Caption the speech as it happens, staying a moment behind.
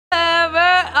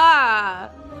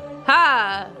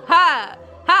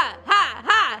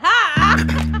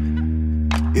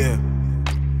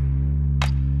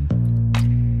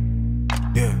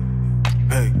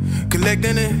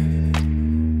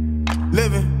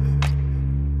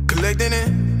collecting it.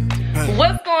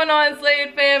 What's going on,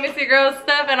 Slade fam? It's your girl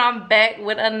Steph, and I'm back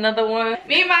with another one.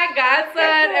 Me and my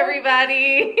godson,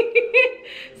 everybody.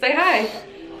 Say hi.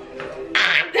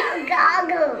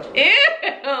 Ew,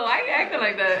 why you acting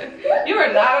like that? You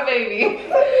are not a baby.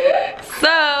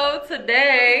 So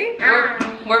today,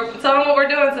 we're tell them what we're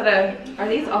doing today. Are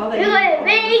these all that we're gonna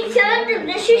make some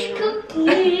delicious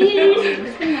cookies.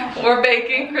 We're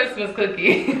baking Christmas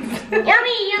cookies.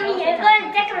 Yummy, yummy. I'm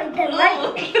gonna decorate them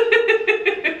right.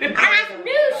 I got some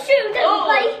new shoes.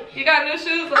 You got new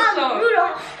shoes? Let's show them.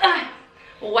 Rudolph.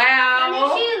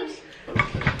 Wow. New shoes.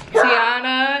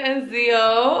 Tiana and Zio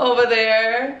over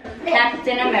there.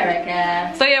 Captain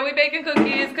America. So yeah, we baking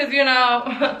cookies because you know.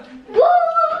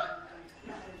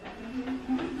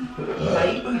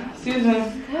 Excuse me.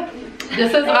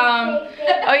 This is oh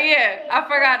yeah, I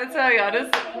forgot to tell y'all. This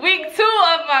week 2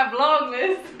 of my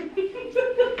Vlogmas.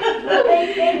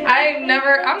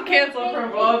 I'm canceled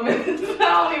from Vlogmas. I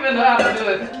don't even know how to do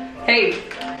it. Hey,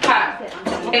 hi.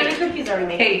 What kind of cookies are we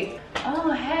making? Hey.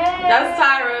 Oh, hey. That's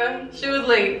Tyra. She was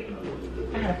late.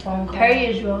 I had a phone call. Per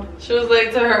usual. She was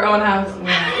late to her own house.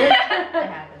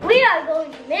 We are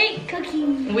going to make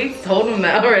cookies. We told them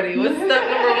that already. What's step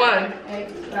number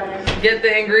 1? Get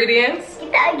the ingredients.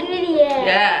 Get the ingredients.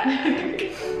 Yeah.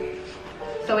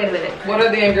 So wait a minute. What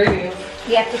are the ingredients?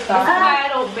 You have to start. I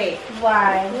don't bake.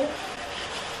 Why?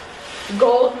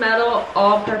 Gold medal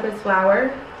all-purpose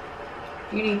flour.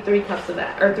 You need 3 cups of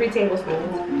that, or 3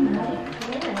 tablespoons.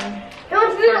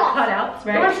 Don't Rudolph. Cutouts,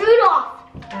 right? Don't Rudolph.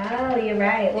 Oh, you're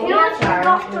right. You don't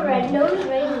Rudolph the red nose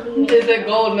reindeer. Is it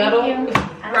gold medal? I don't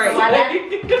know why that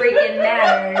freaking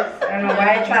matters. I don't know why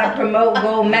they try to promote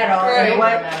gold medal. Right.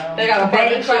 What They got a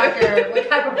Betty partnership. Crocker, what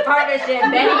type of partnership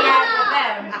Betty has with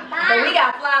them? So we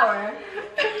got flour.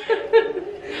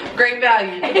 Great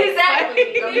value.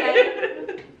 Exactly. Okay.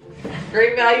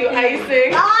 Great value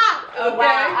icing. Okay.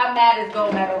 Wow, I'm mad as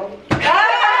gold medal.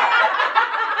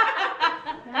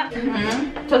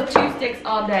 So 2 sticks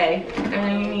all day, and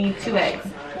then you need 2 eggs.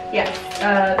 Yes.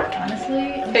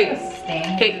 Honestly,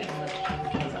 Cake.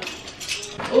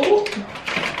 Ooh.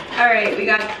 All right, we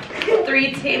got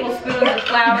 3 tablespoons of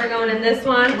flour going in this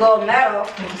one. gold medal.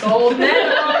 Gold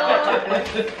medal.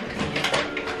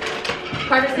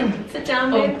 Partisan, sit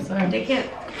down, babe. Sorry. They can't.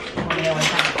 We always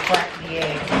have to crack the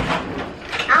egg.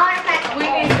 We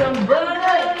need some butter.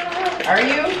 Are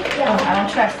you? Yeah. I don't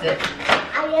trust it.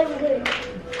 I am good.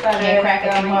 Can't crack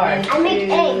it too hard. I make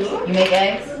eggs. You make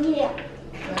eggs? Yeah.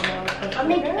 I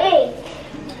make eggs.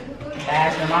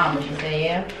 Ask your mom what she say,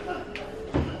 yeah?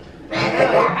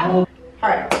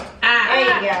 Harder. There you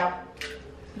go.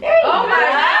 There you Oh go. my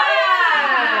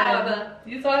God!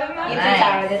 You saw him You that? too,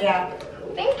 Tyra. Good job.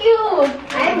 Thank you.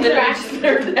 I am good.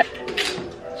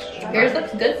 Yours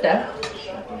looks good, Steph.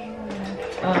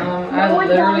 I one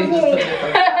literally just does put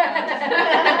it.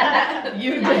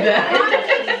 You did that.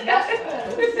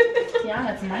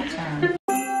 Yeah, it's my turn.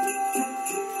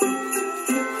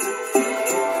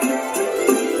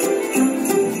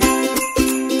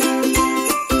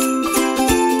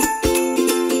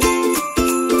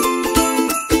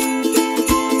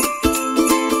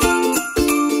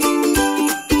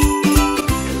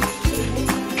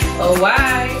 Oh,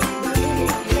 why?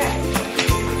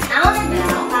 I want to do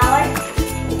some flour.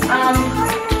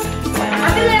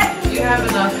 You have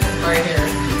enough right here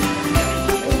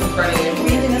in front of you.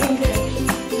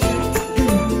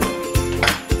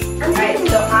 Alright,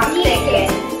 so I'm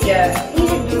thinking just You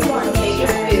just do one. take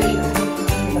your food.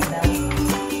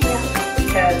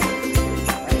 Because,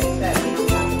 like I said, we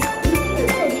don't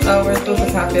have Oh, we're supposed to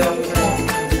copy over here.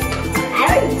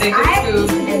 Take your scoop.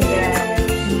 and then,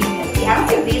 I don't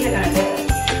think these are gonna do it.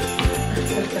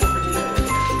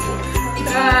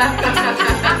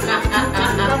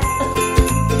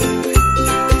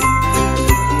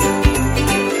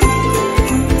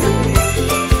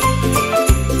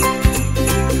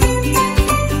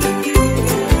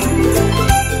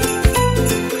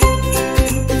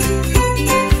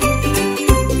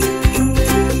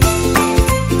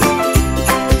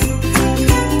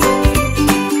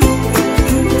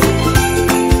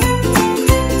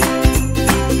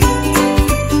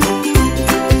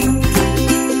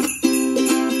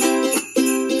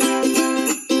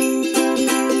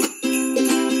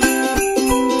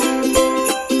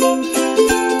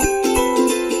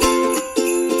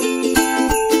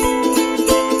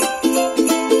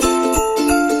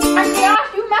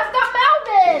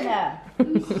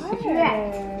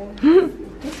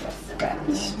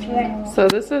 So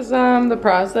this is the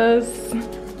process.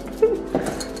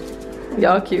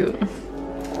 Y'all cute.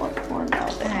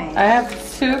 I have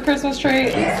 2 Christmas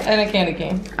trees and a candy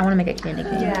cane. I want to make a candy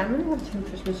cane. Yeah, I'm gonna have 2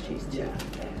 Christmas trees too.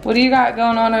 What do you got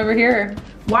going on over here?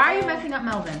 Why are you messing up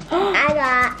Melvin? I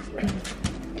got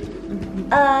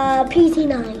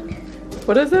PZ9.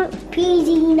 What is it?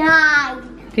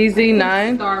 PZ9.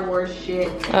 PZ9? Star Wars shit.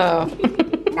 Oh.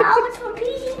 No, it's for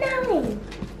PZ9.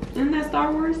 Isn't that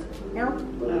Star Wars? No.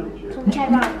 Some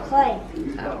type of clay.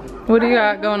 What do you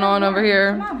got going on over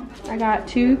here? I got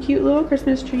 2 cute little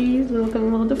Christmas trees, looking a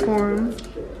little deformed.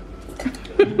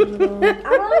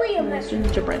 I'm only a mess.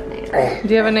 Gingerbread man. Do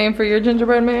you have a name for your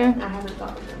gingerbread man? I haven't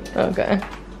thought. Okay.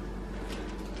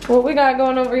 What we got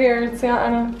going over here,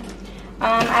 Tiana?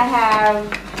 I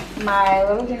have my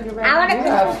little gingerbread I want a You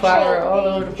have flour all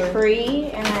over the place.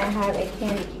 tree, and I have a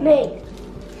candy cane. Me.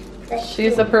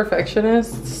 She's a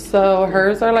perfectionist, so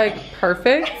hers are like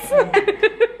perfect.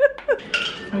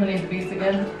 How many of these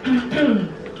again?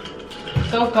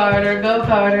 Go Carter, go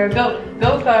Carter, go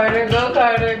Carter, go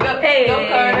Carter, go Hey. go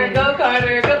Carter, go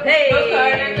Carter, go Hey. go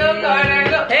Carter, go Carter,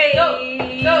 go Hey. go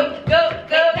go.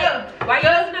 Why you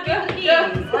using up your cookies?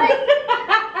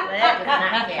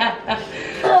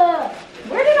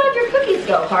 Where did all your cookies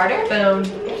go, Carter? Boom.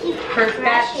 First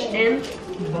batch Crashing. in.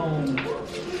 Boom.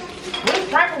 What is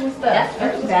sprinkles and stuff? Yes,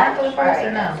 Sprinkles first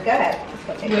or no? Go ahead.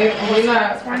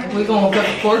 We gonna put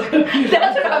the 4 cookies.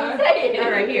 That's what I'm saying.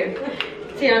 All right, here.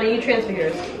 Tiana, you transfer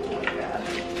yours.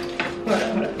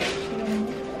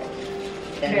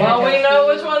 Well, we know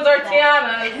which ones are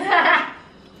Tiana's.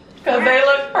 Cause they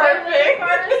look perfect.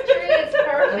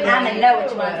 I know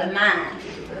which ones are mine.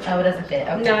 Oh, it doesn't fit.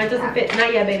 Okay. No, it doesn't fit.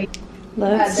 Not yet, baby.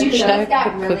 Let's check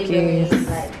the cookies.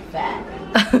 like, fat.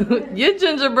 Your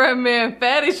gingerbread man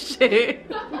fat as shit.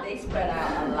 They spread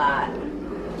out a lot.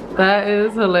 That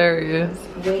is hilarious.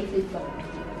 Way too far.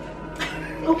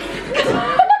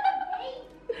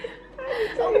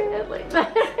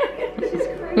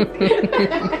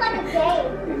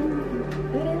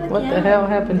 What the hell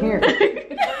happened here?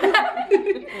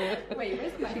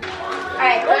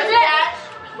 Alright, first batch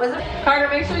was it? Carter,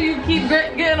 make sure you keep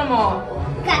getting them all.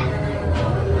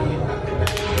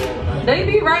 They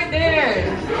be right there.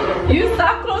 You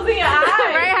stop closing your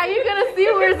eyes. Right? How you gonna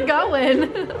see where it's going?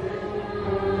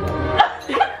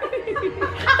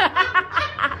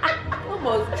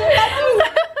 Almost.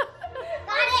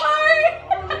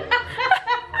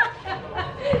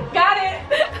 Got it.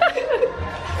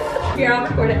 Here, I'll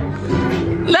record it.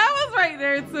 That was right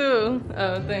there too.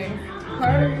 Oh, thanks.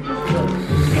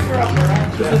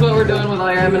 This is what we're doing with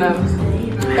all your M&Ms.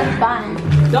 That's fine.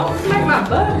 Don't smack my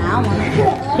butt. I don't want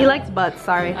it. He likes butts,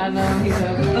 sorry. I know he does.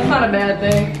 That's not a bad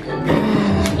thing.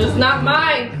 Just not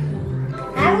mine.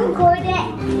 I record it.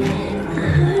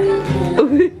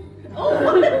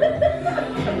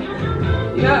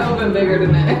 You gotta open bigger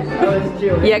than that. Oh, it's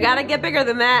true. You gotta get bigger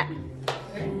than that.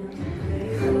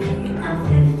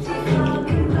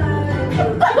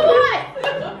 What?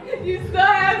 You still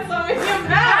have some in your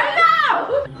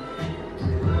mouth.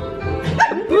 I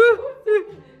know.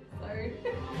 Sorry.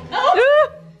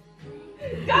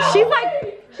 She's like,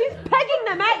 she's pegging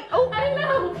them at. Oh, I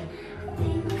know.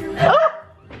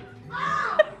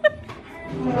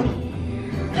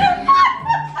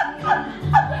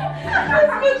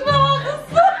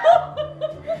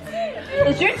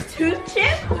 Is your tooth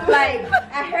chipped? Like,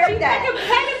 I heard that.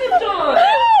 No!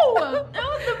 That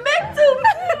was the big tooth.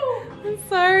 I'm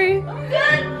sorry.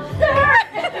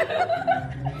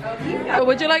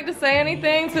 Would you like to say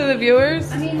anything to the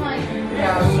viewers? I mean, like,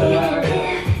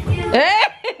 Hey!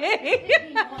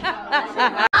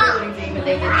 but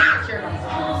they didn't have a shirt on.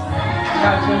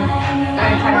 Gotcha.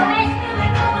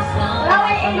 Throw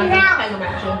it in your mouth.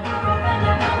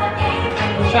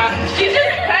 She just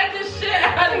cut the shit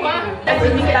out of my.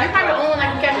 You're kind of the only one that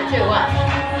can catch it too. Watch.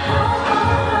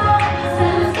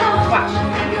 Watch.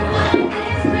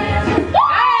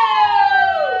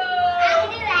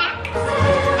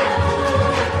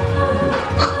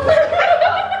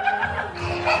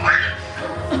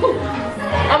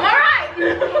 I'm alright.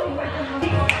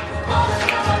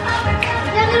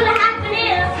 That's what happened is.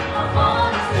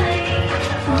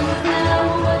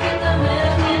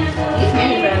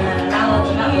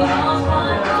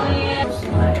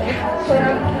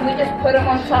 We just put them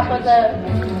on top of the.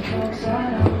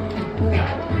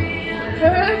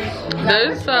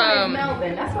 There's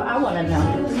Melvin. That's what I want to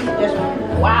know. Just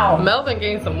wow. Melvin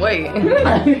gained some weight.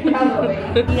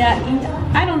 Yeah,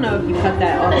 I don't know if you cut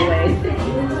that all the way.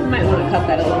 You might want to cut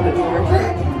that a little bit more.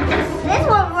 This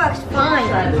one works fine.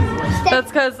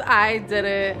 That's because I did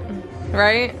it,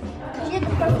 right? You did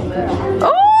the perfect.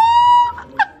 Oh!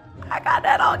 I got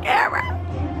that on camera.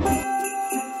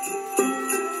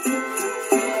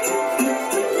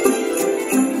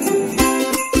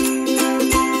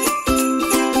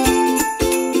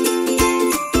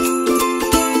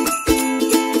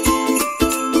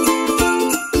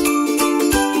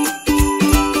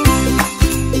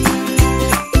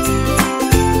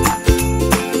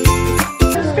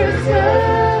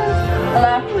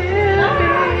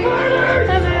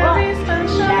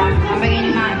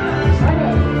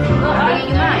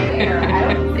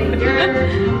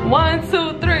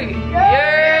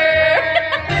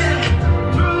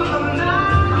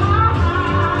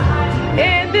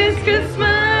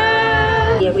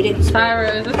 but we didn't spray.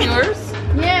 Tyra, is this yours?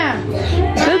 Yeah.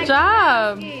 Good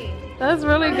job. That's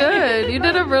really good. You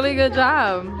did a really good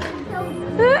job.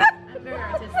 Very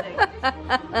artistic.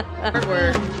 Hard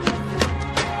work.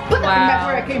 Back where Wow.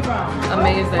 I came from.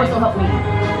 Amazing. Will help me.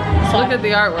 Look at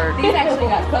the artwork. These actually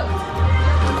got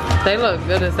cooked. They look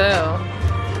good as hell.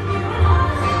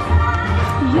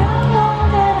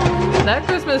 That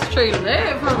Christmas tree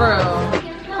lit for real.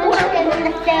 Punch them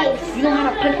in the face. You know how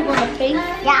to punch people in the face?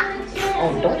 Yeah.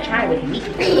 Oh, don't try with me.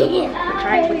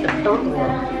 Try with the third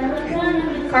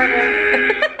one. Carter.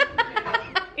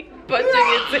 Punching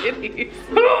his titties.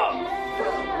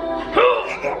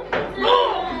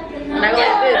 And I go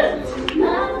like this.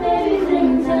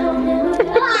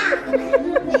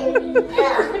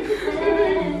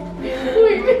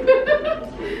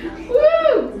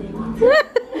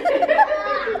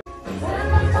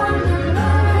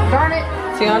 Darn it.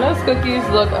 Tiana's cookies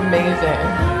look amazing.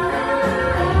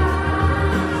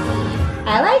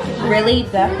 I like really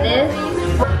duck this.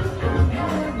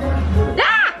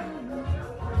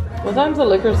 What time's the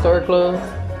liquor store closed?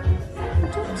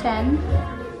 10.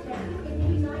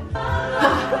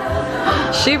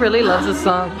 She really loves this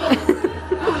song.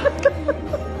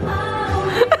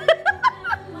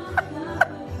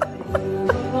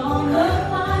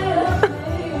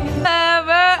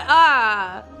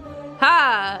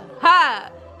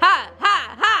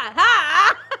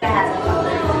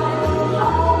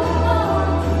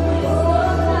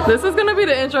 This is gonna be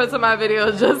the intro to my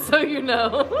video, just so you know.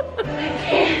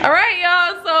 All right,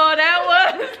 y'all. So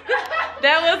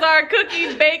that was our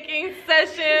cookie baking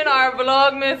session, our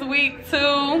Vlogmas week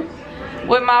 2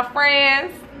 with my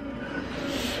friends.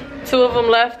 2 of them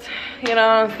left. You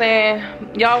know what I'm saying?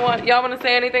 Y'all want to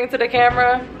say anything to the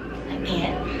camera? I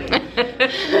can't.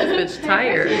 This bitch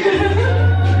tired.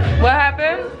 What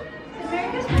happened?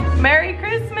 Merry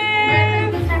Christmas.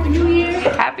 Happy New Year.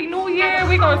 Happy New Year.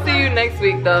 We gonna see you next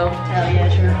week though. Hell yeah,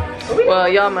 sure. Well,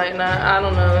 y'all might not. I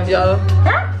don't know if y'all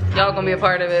gonna be a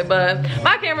part of it, but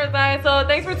my camera's dying, so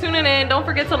thanks for tuning in. Don't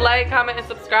forget to like, comment, and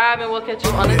subscribe, and we'll catch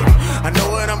you on the next. I know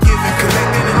what I'm giving,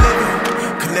 collecting and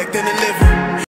living, collecting and living.